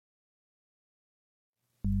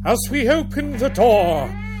As we open the door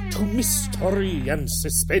to mystery and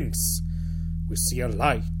suspense, we see a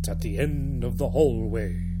light at the end of the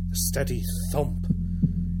hallway. The steady thump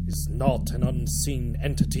is not an unseen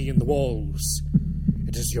entity in the walls.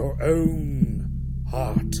 It is your own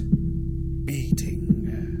heart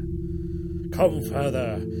beating. Come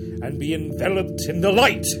further and be enveloped in the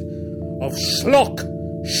light of Schlock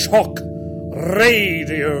Shock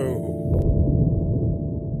Radio.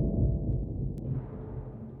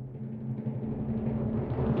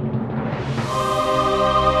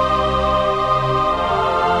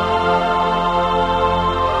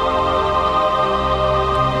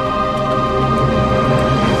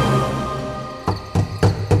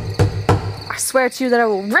 I swear to you that I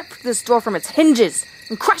will rip this door from its hinges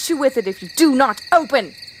and crush you with it if you do not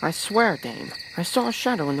open. I swear, Dame, I saw a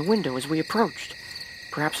shadow in the window as we approached.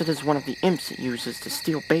 Perhaps it is one of the imps it uses to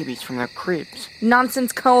steal babies from their cribs.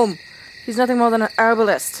 Nonsense, Combe. He's nothing more than an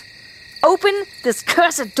herbalist. Open this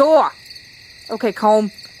cursed door. Okay, Combe,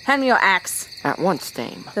 hand me your axe. At once,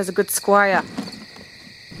 Dame. There's a good squire.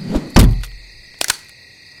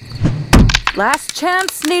 Last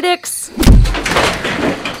chance, Needix.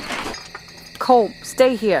 Combe,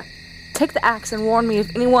 stay here. Take the axe and warn me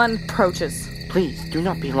if anyone approaches. Please, do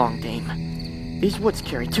not be long, Dame. These woods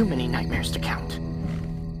carry too many nightmares to count.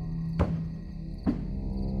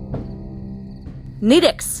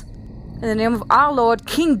 Needix, in the name of our Lord,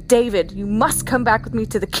 King David, you must come back with me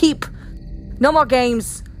to the keep. No more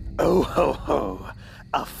games. Oh ho ho,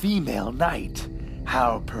 a female knight.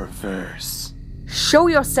 How perverse. Show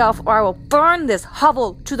yourself or I will burn this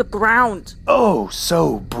hovel to the ground. Oh,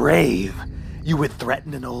 so brave. You would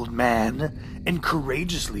threaten an old man and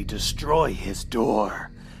courageously destroy his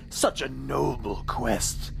door. Such a noble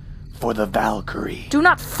quest for the Valkyrie. Do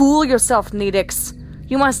not fool yourself, Needix.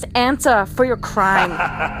 You must answer for your crime.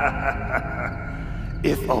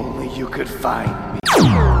 If only you could find me.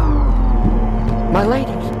 My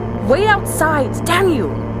lady! Wait outside, damn you!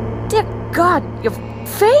 Dear God, your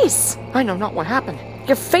face! I know not what happened.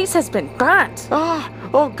 Your face has been burnt.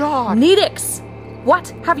 Oh God! Needix, what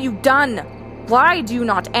have you done? Why do you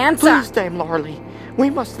not answer? Please, Dame Larley, we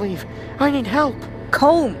must leave. I need help.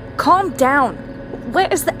 Calm down. Where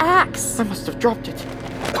is the axe? I must have dropped it.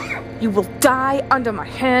 You will die under my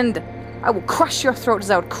hand. I will crush your throat as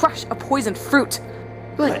I would crush a poisoned fruit.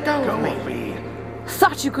 Let go of me.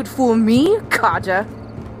 Thought you could fool me, Kaja?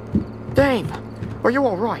 Dame, are you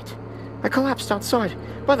all right? I collapsed outside.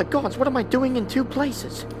 By the gods, what am I doing in two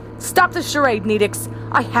places? Stop the charade, Needix.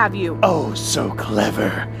 I have you. Oh, so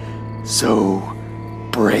clever. So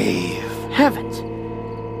brave. Heavens!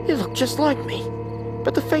 You look just like me.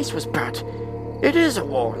 But the face was burnt. It is a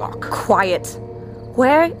warlock. Quiet.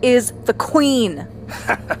 Where is the queen?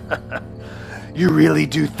 You really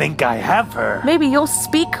do think I have her? Maybe you'll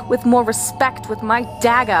speak with more respect with my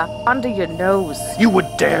dagger under your nose. You would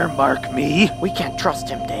dare mark me? We can't trust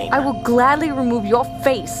him, Dame. I will gladly remove your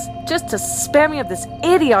face just to spare me of this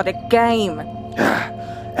idiotic game.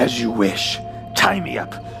 As you wish. Tie me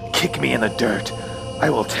up. Kick me in the dirt. I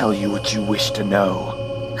will tell you what you wish to know.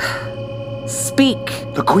 Speak.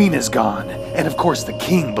 The queen is gone, and of course the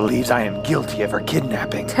king believes I am guilty of her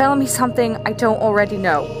kidnapping. Tell me something I don't already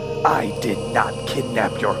know. I did not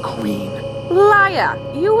kidnap your queen. Liar!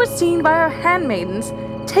 You were seen by her handmaidens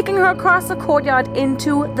taking her across the courtyard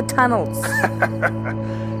into the tunnels.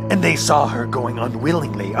 And they saw her going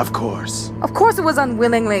unwillingly, of course. Of course it was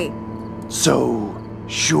unwillingly. So,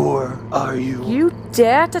 sure are you? You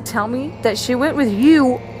dare to tell me that she went with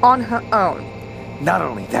you on her own? Not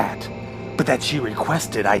only that, but that she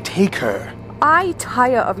requested I take her. I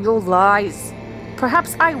tire of your lies.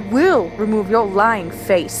 Perhaps I will remove your lying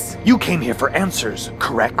face. You came here for answers,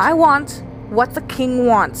 correct? I want what the king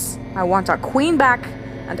wants. I want our queen back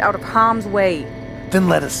and out of harm's way. Then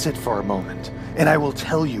let us sit for a moment, and I will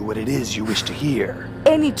tell you what it is you wish to hear.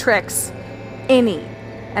 Any tricks, any,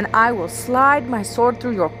 and I will slide my sword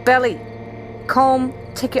through your belly. Combe,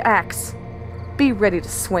 take your axe. Be ready to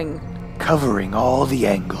swing. Covering all the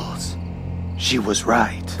angles. She was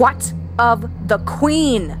right. What of the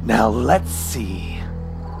queen? Now let's see.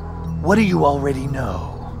 What do you already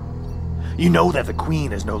know? You know that the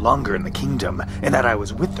queen is no longer in the kingdom, and that I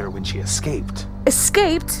was with her when she escaped.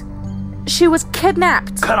 Escaped? She was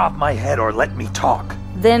kidnapped. Cut off my head or let me talk.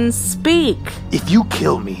 Then speak. If you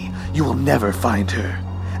kill me, you will never find her.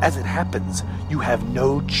 As it happens, you have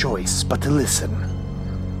no choice but to listen.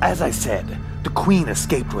 As I said, the queen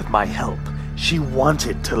escaped with my help. She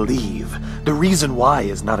wanted to leave. The reason why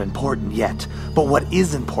is not important yet, but what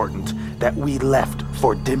is important, that we left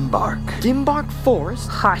for Dimbark. Dimbark Forest?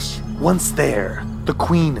 Hush. Once there, the The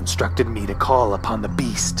Queen instructed me to call upon the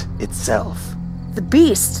beast itself. The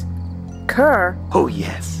beast? Kerr? Oh,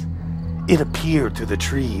 yes. It appeared through the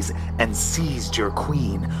trees and seized your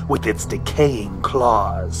queen with its decaying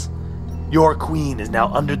claws. Your queen is now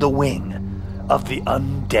under the wing of the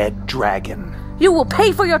undead dragon. You will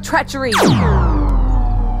pay for your treachery!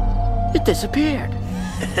 It disappeared.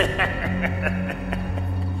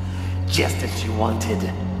 Just as you wanted.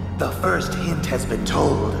 The first hint has been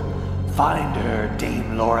told. Find her,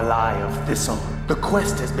 Dame Lorelei of Thistle. The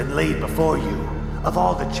quest has been laid before you. Of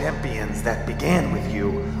all the champions that began with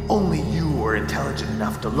you, only you were intelligent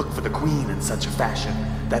enough to look for the Queen in such a fashion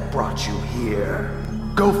that brought you here.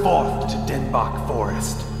 Go forth to Denbach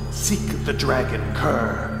Forest, seek the dragon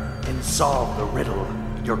Kerr, and solve the riddle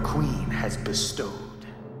your Queen has bestowed.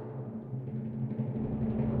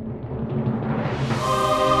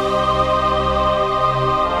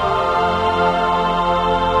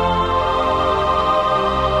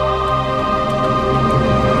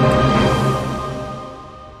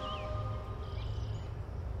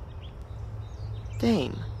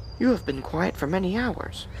 Dame, you have been quiet for many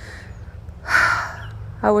hours.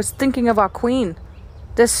 I was thinking of our queen.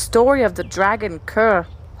 This story of the dragon Kerr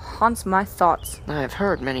haunts my thoughts. I have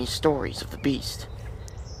heard many stories of the beast.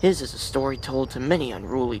 His is a story told to many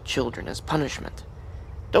unruly children as punishment.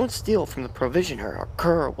 Don't steal from the provisioner, or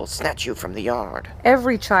Kerr will snatch you from the yard.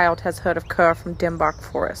 Every child has heard of Kerr from Denbach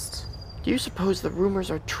Forest. Do you suppose the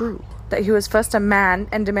rumors are true? That he was first a man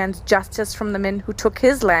and demands justice from the men who took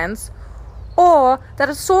his lands, or that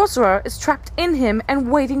a sorcerer is trapped in him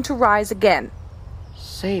and waiting to rise again.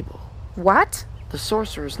 Sable. What? The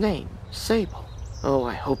sorcerer's name, Sable. Oh,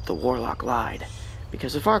 I hope the warlock lied,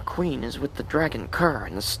 because if our queen is with the dragon Kerr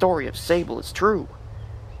and the story of Sable is true,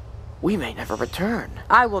 we may never return.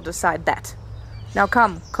 I will decide that. Now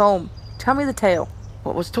come, Comb, tell me the tale.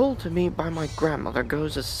 What was told to me by my grandmother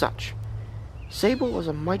goes as such. Sable was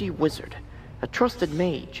a mighty wizard, a trusted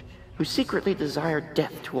mage, who secretly desired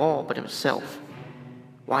death to all but himself.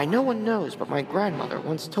 Why, no one knows, but my grandmother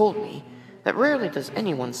once told me that rarely does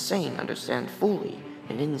anyone sane understand fully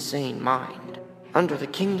an insane mind. Under the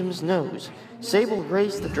kingdom's nose, Sable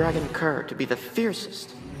raised the dragon Kerr to be the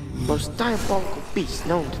fiercest, most diabolical beast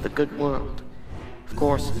known to the good world. Of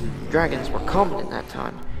course, dragons were common in that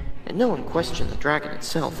time, and no one questioned the dragon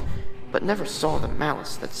itself, but never saw the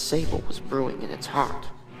malice that Sable was brewing in its heart.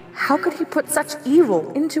 How could he put such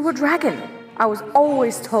evil into a dragon? I was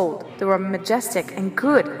always told they were majestic and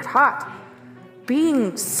good at heart,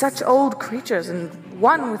 being such old creatures and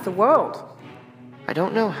one with the world. I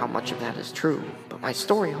don't know how much of that is true, but my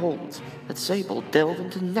story holds that Sable delved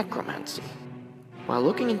into necromancy. While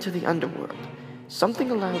looking into the underworld,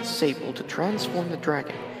 something allowed Sable to transform the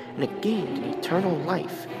dragon, and it gained eternal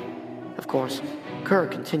life. Of course, Kerr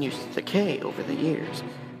continues to decay over the years,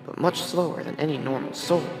 but much slower than any normal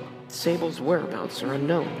soul. Sable's whereabouts are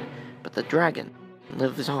unknown, but the dragon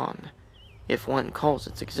lives on, if one calls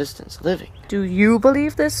its existence living. Do you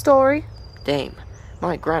believe this story? Dame,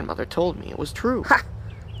 my grandmother told me it was true. Ha!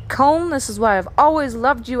 Comb, this is why I've always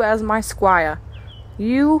loved you as my squire.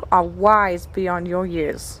 You are wise beyond your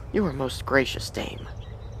years. You are most gracious, Dame.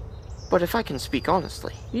 But if I can speak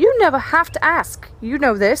honestly... You never have to ask. You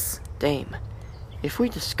know this. Dame, if we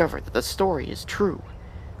discover that the story is true,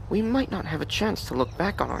 we might not have a chance to look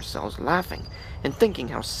back on ourselves laughing and thinking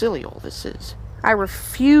how silly all this is. I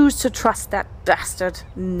refuse to trust that bastard,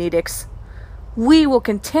 Nidix. We will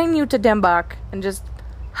continue to Denbach and just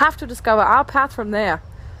have to discover our path from there.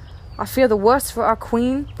 I fear the worst for our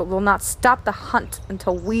queen, but will not stop the hunt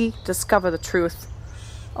until we discover the truth.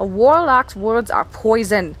 A warlock's words are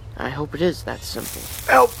poison. I hope it is that simple.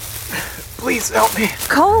 Help! Please help me.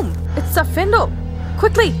 Comb! It's Sir Findle!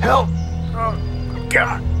 Quickly! Help! Oh,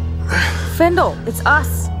 God. Findle, it's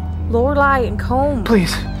us. Lorelei and Comb.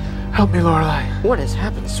 Please, help me, Lorelei. What has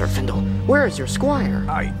happened, Sir Findle? Where is your squire?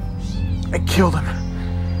 I killed him.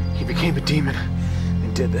 He became a demon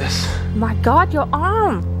and did this. My God, your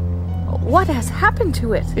arm! What has happened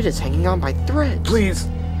to it? It is hanging on by threads. Please,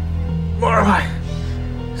 Lorelei,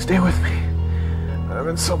 stay with me. I'm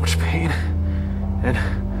in so much pain, and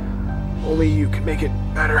only you can make it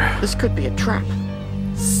better. This could be a trap.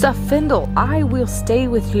 Sir Findle, I will stay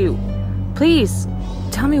with you. Please,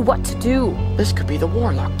 tell me what to do. This could be the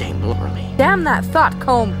warlock, Dame Lorelei. Damn that thought,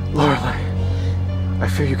 Comb. Lorelei, I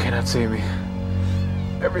fear you cannot save me.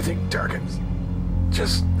 Everything darkens.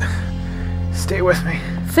 Just stay with me.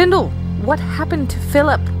 Findle, what happened to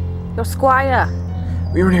Philip, your squire?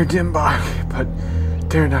 We were near Denbach, but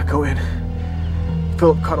dared not go in.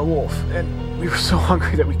 Philip caught a wolf, and we were so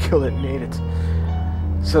hungry that we killed it and ate it.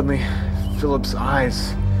 Suddenly, Philip's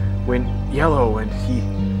eyes went yellow and he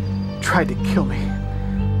tried to kill me.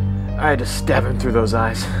 I had to stab him through those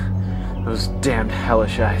eyes. Those damned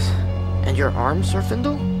hellish eyes. And your arm, Sir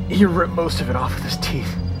Findle? He ripped most of it off with his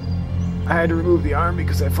teeth. I had to remove the arm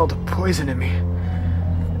because I felt a poison in me.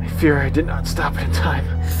 I fear I did not stop it in time.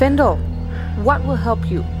 Findle, what will help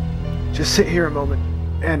you? Just sit here a moment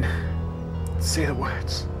and say the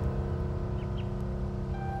words.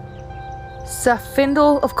 Sir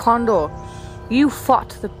Findle of Condor, you fought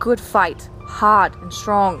the good fight, hard and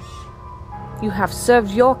strong. You have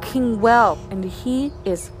served your king well, and he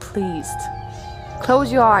is pleased.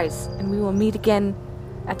 Close your eyes, and we will meet again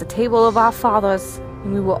at the table of our fathers,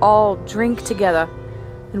 and we will all drink together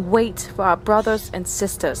and wait for our brothers and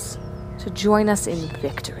sisters to join us in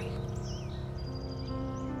victory.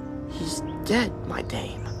 He's dead, my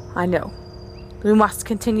dame. I know. We must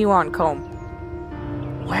continue on, Combe.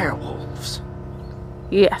 Werewolves.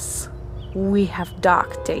 Yes, we have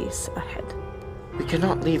dark days ahead. We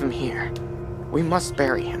cannot leave him here. We must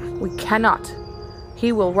bury him. We cannot.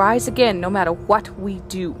 He will rise again no matter what we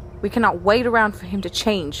do. We cannot wait around for him to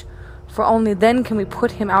change, for only then can we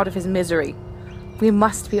put him out of his misery. We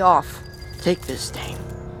must be off. Take this, dame,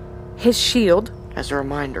 His shield. as a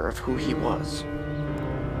reminder of who he was.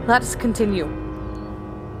 Let us continue.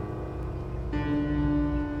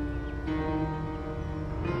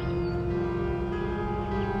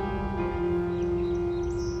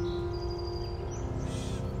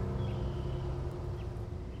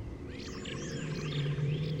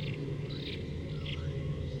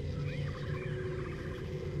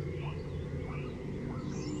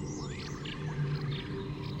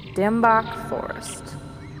 Dembach Forest.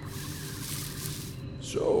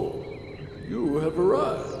 So, you have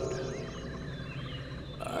arrived.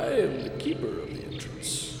 I am the keeper of the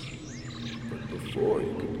entrance. But before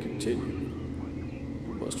you can continue,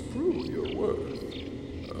 you must prove your worth.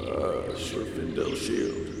 Sir Findel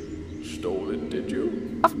Shield. Stole it, did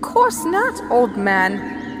you? Of course not, old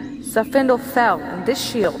man. Sir Findle fell, and this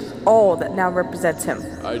shield is all that now represents him.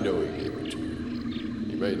 I know he gave it to you.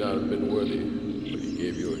 He may not have been worthy, but he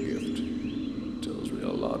gave you a gift. It tells me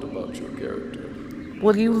a lot about your character.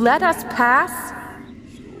 Will you let us pass?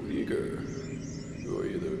 So eager. You're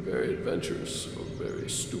either very adventurous or very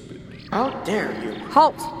stupid. How dare you?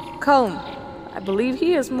 Halt, Combe. I believe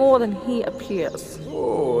he is more than he appears.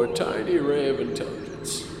 Oh, a tiny ray of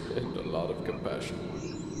intelligence and a lot of compassion.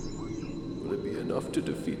 Will it be enough to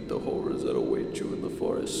defeat the horrors that await you in the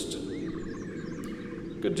forest?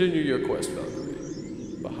 Continue your quest,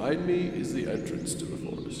 Valkyrie. Behind me is the entrance to the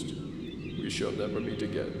forest. We shall never meet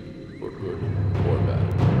again, for good